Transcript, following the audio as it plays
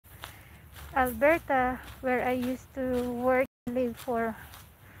Alberta, where I used to work and live for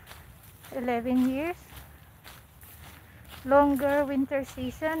 11 years. Longer winter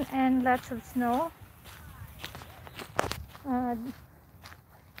season and lots of snow.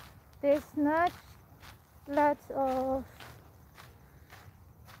 There's not lots of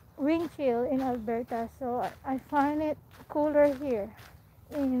wind chill in Alberta, so I find it cooler here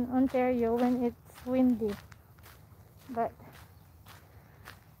in Ontario when it's windy, but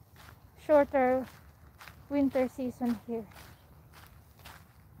shorter winter season here.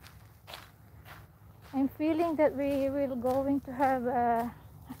 I'm feeling that we will going to have a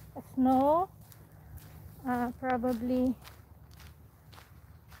snow probably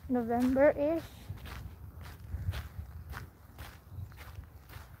November-ish,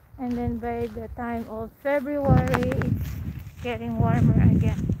 and then by the time of February it's getting warmer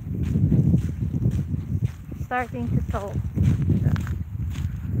again, starting to thaw.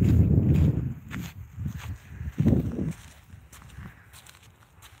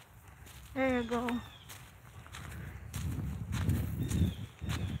 There you go.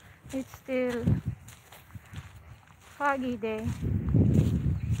 It's still foggy day.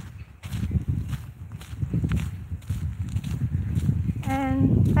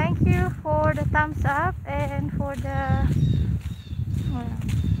 And thank you for the thumbs up and for the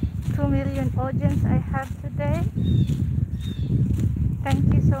 2 million audience I have today.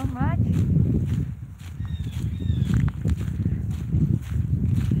 Thank you so much.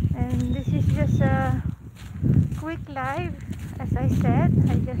 And this is just a quick live. As I said,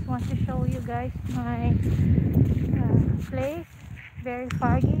 I just want to show you guys my place. Very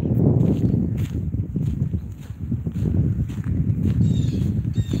foggy.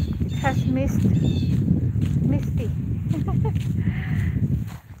 It has misty.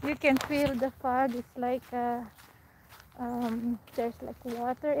 You can feel the fog. It's like there's like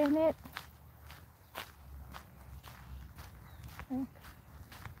water in it.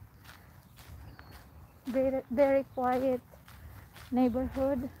 Very quiet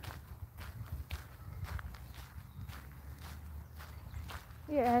neighborhood.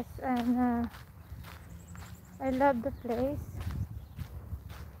 Yes, and I love the place.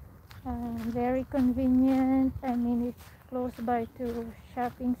 Very convenient. I mean, it's close by to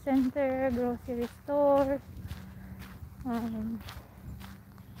shopping center, grocery stores,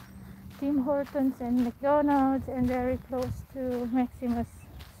 Tim Hortons and McDonald's, and very close to Maximus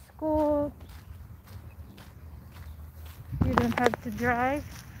School. You don't have to drive.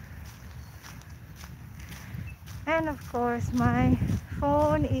 And of course my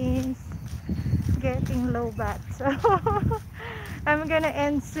phone is getting low bat, so I'm gonna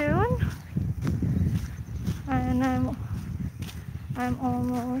end soon, and I'm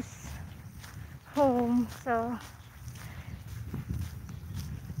almost home. So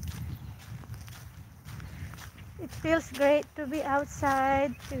it feels great to be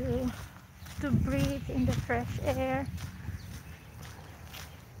outside, to breathe in the fresh air,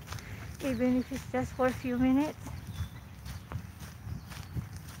 even if it's just for a few minutes.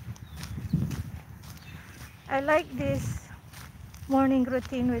 I like this morning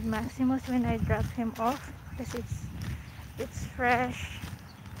routine with Maximus when I drop him off, because it's fresh,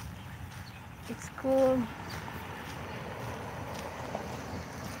 it's cool.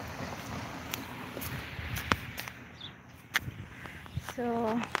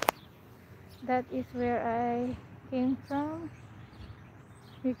 So that is where I came from.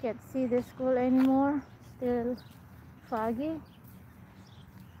 You can't see the school anymore, still foggy.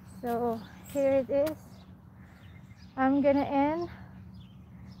 So here it is. I'm gonna end,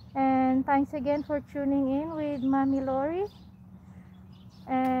 and thanks again for tuning in with Mommy Lori,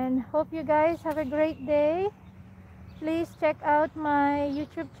 and hope you guys have a great day. Please check out my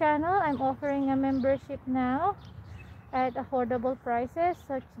YouTube channel. I'm offering a membership now at affordable prices,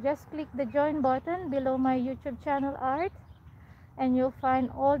 so just click the join button below my YouTube channel art, and you'll find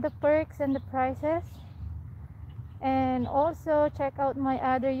all the perks and the prices. And also check out my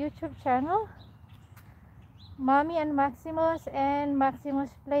other YouTube channel, Mommy and Maximus and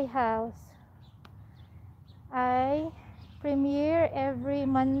Maximus Playhouse. I premiere every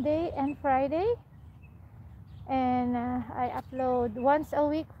Monday and Friday, and I upload once a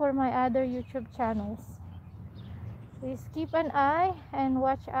week for my other YouTube channels. Please keep an eye and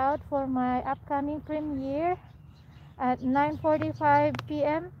watch out for my upcoming premiere at 9:45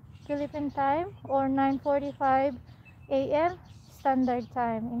 p.m. Philippine time or 9:45 a.m. Standard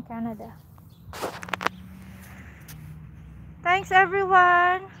Time in Canada. Thanks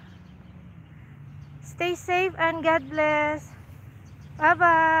everyone. Stay safe and God bless. Bye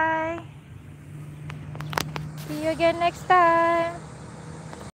bye. See you again next time.